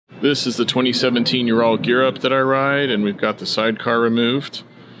This is the 2017 Ural Gear Up that I ride, and we've got the sidecar removed.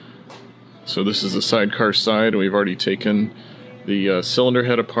 So this is the sidecar side, and we've already taken the cylinder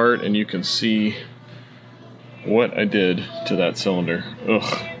head apart, and you can see what I did to that cylinder.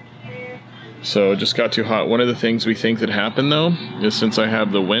 Ugh. So it just got too hot. One of the things we think that happened, though, is since I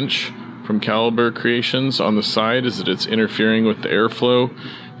have the winch from Caliber Creations on the side, is that it's interfering with the airflow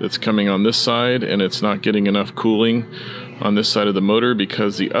that's coming on this side, and it's not getting enough cooling on this side of the motor,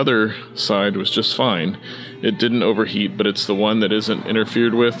 because the other side was just fine. It didn't overheat, but it's the one that isn't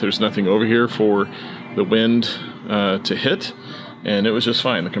interfered with. There's nothing over here for the wind to hit, and it was just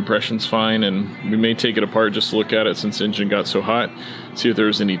fine. The compression's fine, and we may take it apart just to look at it since the engine got so hot, see if there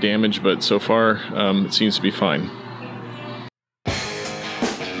was any damage, but so far it seems to be fine.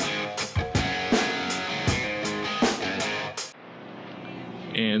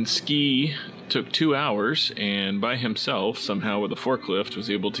 And Ski took 2 hours, and by himself, somehow with a forklift, was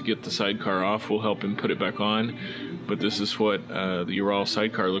able to get the sidecar off. We'll help him put it back on, but this is what the Ural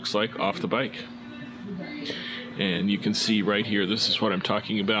sidecar looks like off the bike. And you can see right here, this is what I'm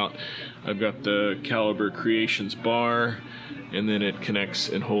talking about. I've got the Caliber Creations bar, and then it connects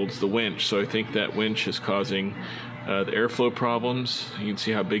and holds the winch. So I think that winch is causing the airflow problems. You can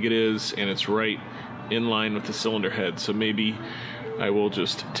see how big it is, and it's right in line with the cylinder head. So maybe I will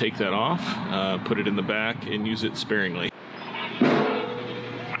just take that off, put it in the back, and use it sparingly.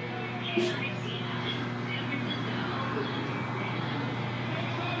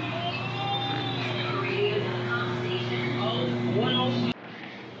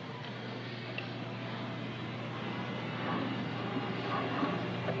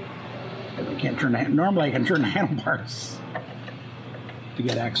 I can't turn the, normally I can turn the handlebars to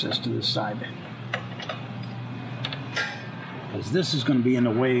get access to this side, because this is going to be in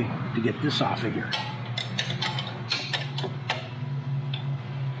the way to get this off of here.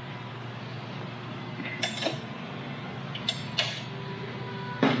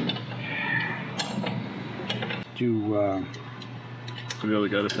 For the other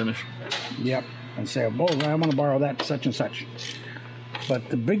guy to finish. Yep, and say, oh, I want to borrow that such and such. But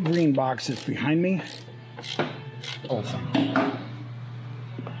the big green box that's behind me, oh,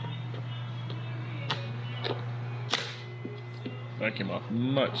 that came off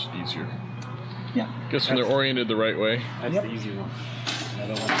much easier. yeah. Guess when they're oriented the right way. That's the easy one.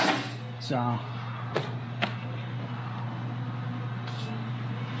 Another one. So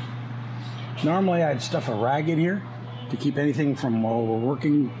normally I'd stuff a rag in here to keep anything from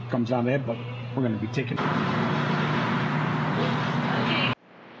overworking comes down the head, but we're going to be taking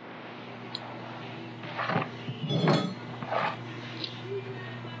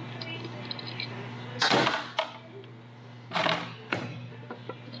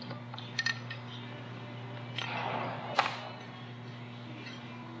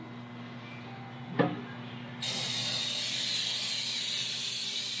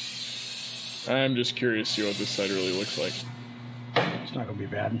I'm just curious to see what this side really looks like. It's not going to be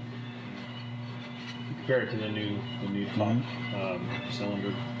bad. Compare it to the new top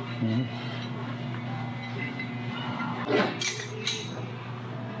cylinder. Mm-hmm.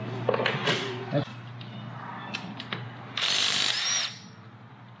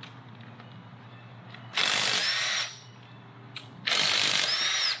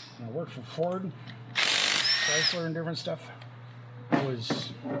 I worked for Ford, Chrysler, and different stuff. I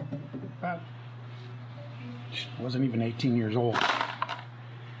was wasn't even 18 years old,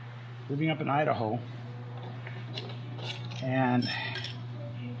 living up in Idaho, and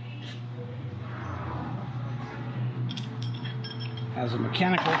as a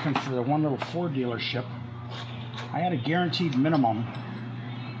mechanic working for the one little Ford dealership, I had a guaranteed minimum.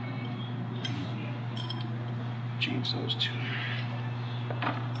 Change those two.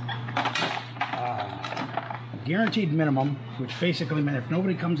 Guaranteed minimum, which basically meant if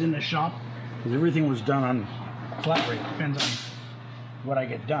nobody comes in the shop, because everything was done on flat rate, depends on what I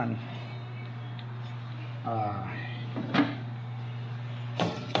get done. I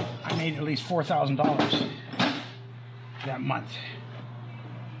made at least $4,000 that month.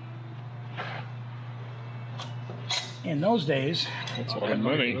 In those days, That's a lot of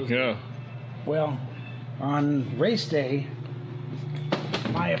money, yeah. well, on race day,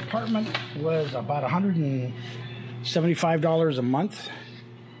 my apartment was about $175 a month,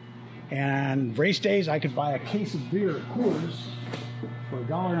 and race days I could buy a case of beer at Coors for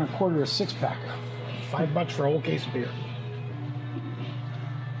 $1.25 a six-pack. $5 for a whole case of beer.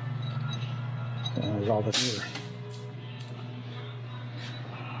 And that was all the beer.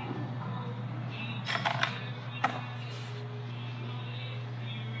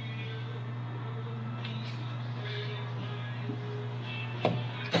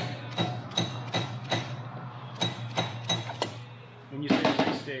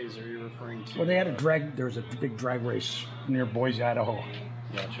 Well, they had a drag. There was a big drag race near Boise, Idaho.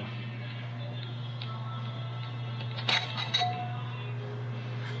 Gotcha.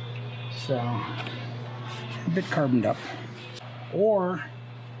 So, a bit carboned up. Or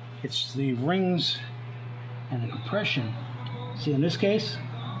it's the rings and the compression. See, in this case,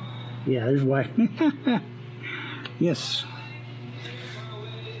 yeah, there's why. Yes.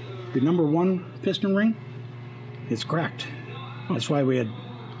 The number 1 piston ring, it's cracked. That's why we had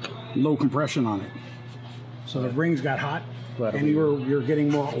low compression on it. So the rings got hot, and you're getting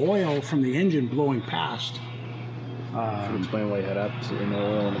more oil from the engine blowing past. Explain why you had absolutely no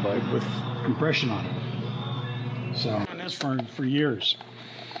oil in the bike. With compression on it. So, and that's for years.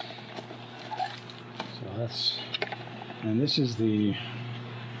 So that's, and this is the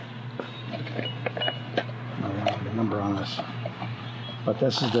number on this. But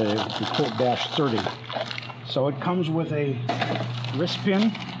this is the quote -30. So it comes with a wrist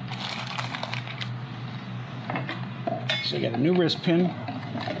pin. So you got a new wrist pin,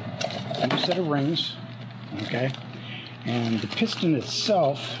 a new set of rings, okay? And the piston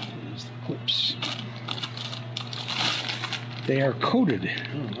itself, is the clips. They are coated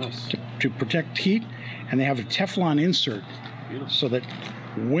to protect heat, and they have a Teflon insert so that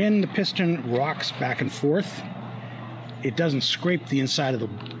when the piston rocks back and forth, it doesn't scrape the inside of the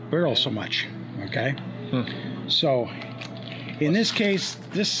barrel so much, okay? So in this case,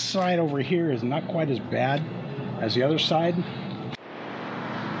 this side over here is not quite as bad as the other side.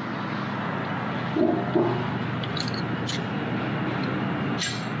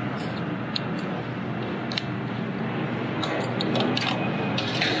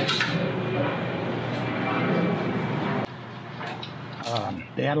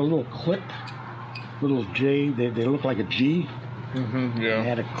 They had a little clip, little J, they look like a G. Yeah. They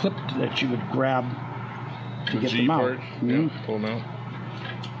had a clip that you would grab to get G them out. part. Yeah, pull them out.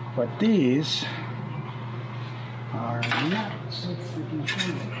 But these are not so freaking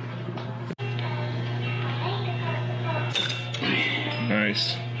handy.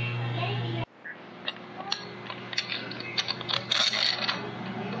 Nice.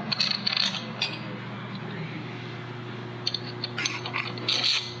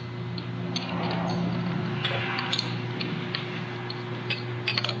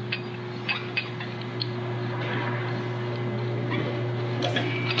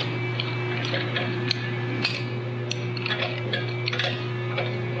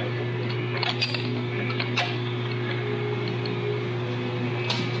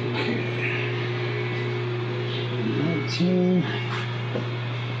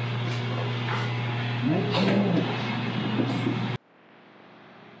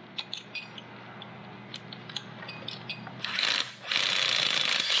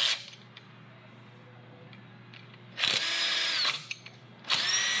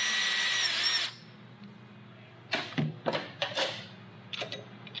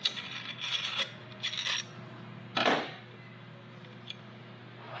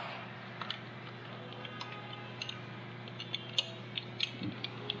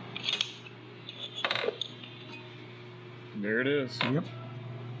 There it is. Yep.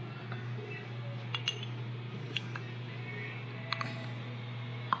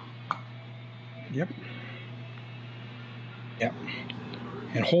 Yep. Yep.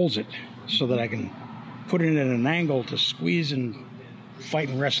 It holds it so that I can put it at an angle to squeeze and fight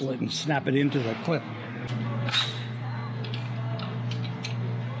and wrestle it and snap it into the clip.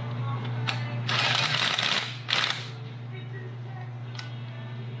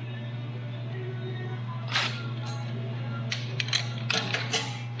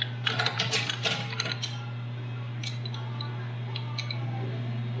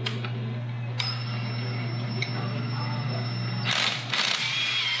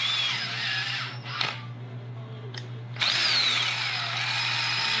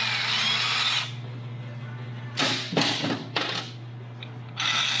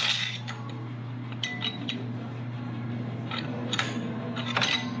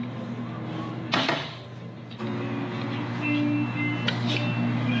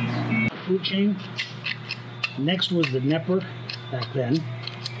 Chain. Next was the Nepper back then,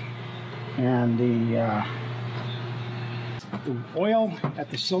 and the oil at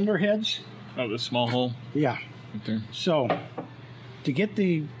the cylinder heads. Oh, the small hole. Yeah. Right there. So to get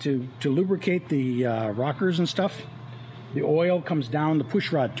to lubricate the rockers and stuff, the oil comes down the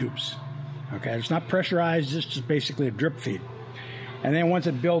push rod tubes. Okay, it's not pressurized; it's just basically a drip feed. And then once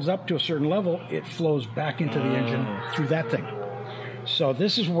it builds up to a certain level, it flows back into the engine through that thing. So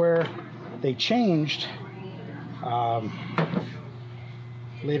this is where they changed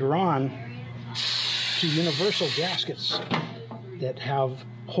later on to universal gaskets that have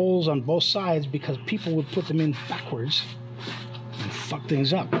holes on both sides because people would put them in backwards and fuck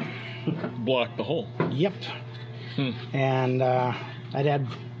things up. Block the hole. Yep. And I'd had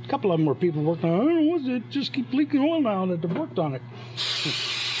a couple of them where people worked on, I don't know, what's it just keep leaking oil now that they've worked on it.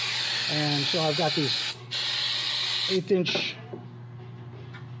 And so I've got these 1/8"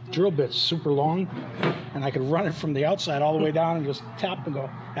 drill bits, super long, and I could run it from the outside all the way down and just tap and go.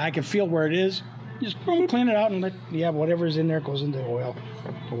 I can feel where it is. Just boom, clean it out and let, whatever's in there goes into the oil.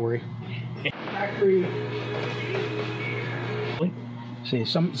 Don't worry. Factory. See,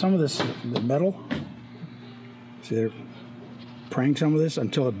 some of this, the metal, see they're praying some of this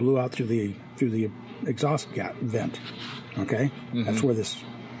until it blew out through the exhaust vent. Okay? That's where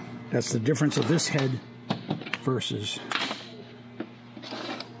that's the difference of this head versus.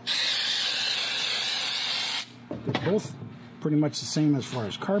 They're both pretty much the same as far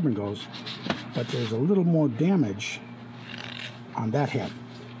as carbon goes, but there's a little more damage on that head.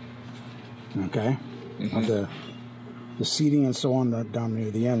 Okay? On the seating and so on, down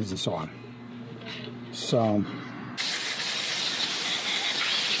near the ends and so on. So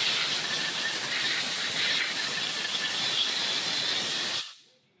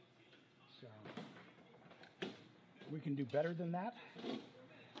we can do better than that,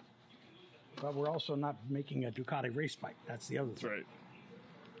 but we're also not making a Ducati race bike. That's the other thing. That's right.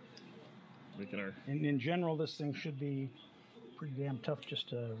 Making our... In general, this thing should be pretty damn tough just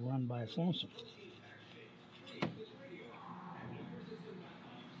to run by its lonesome.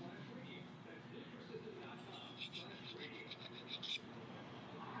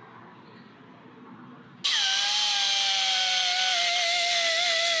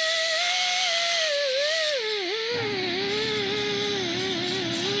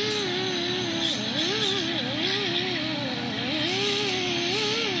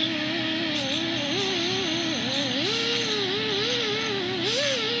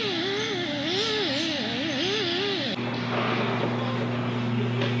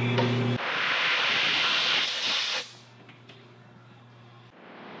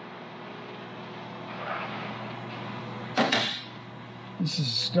 This is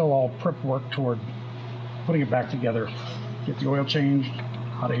still all prep work toward putting it back together. Get the oil changed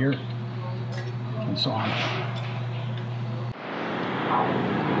out of here and so on.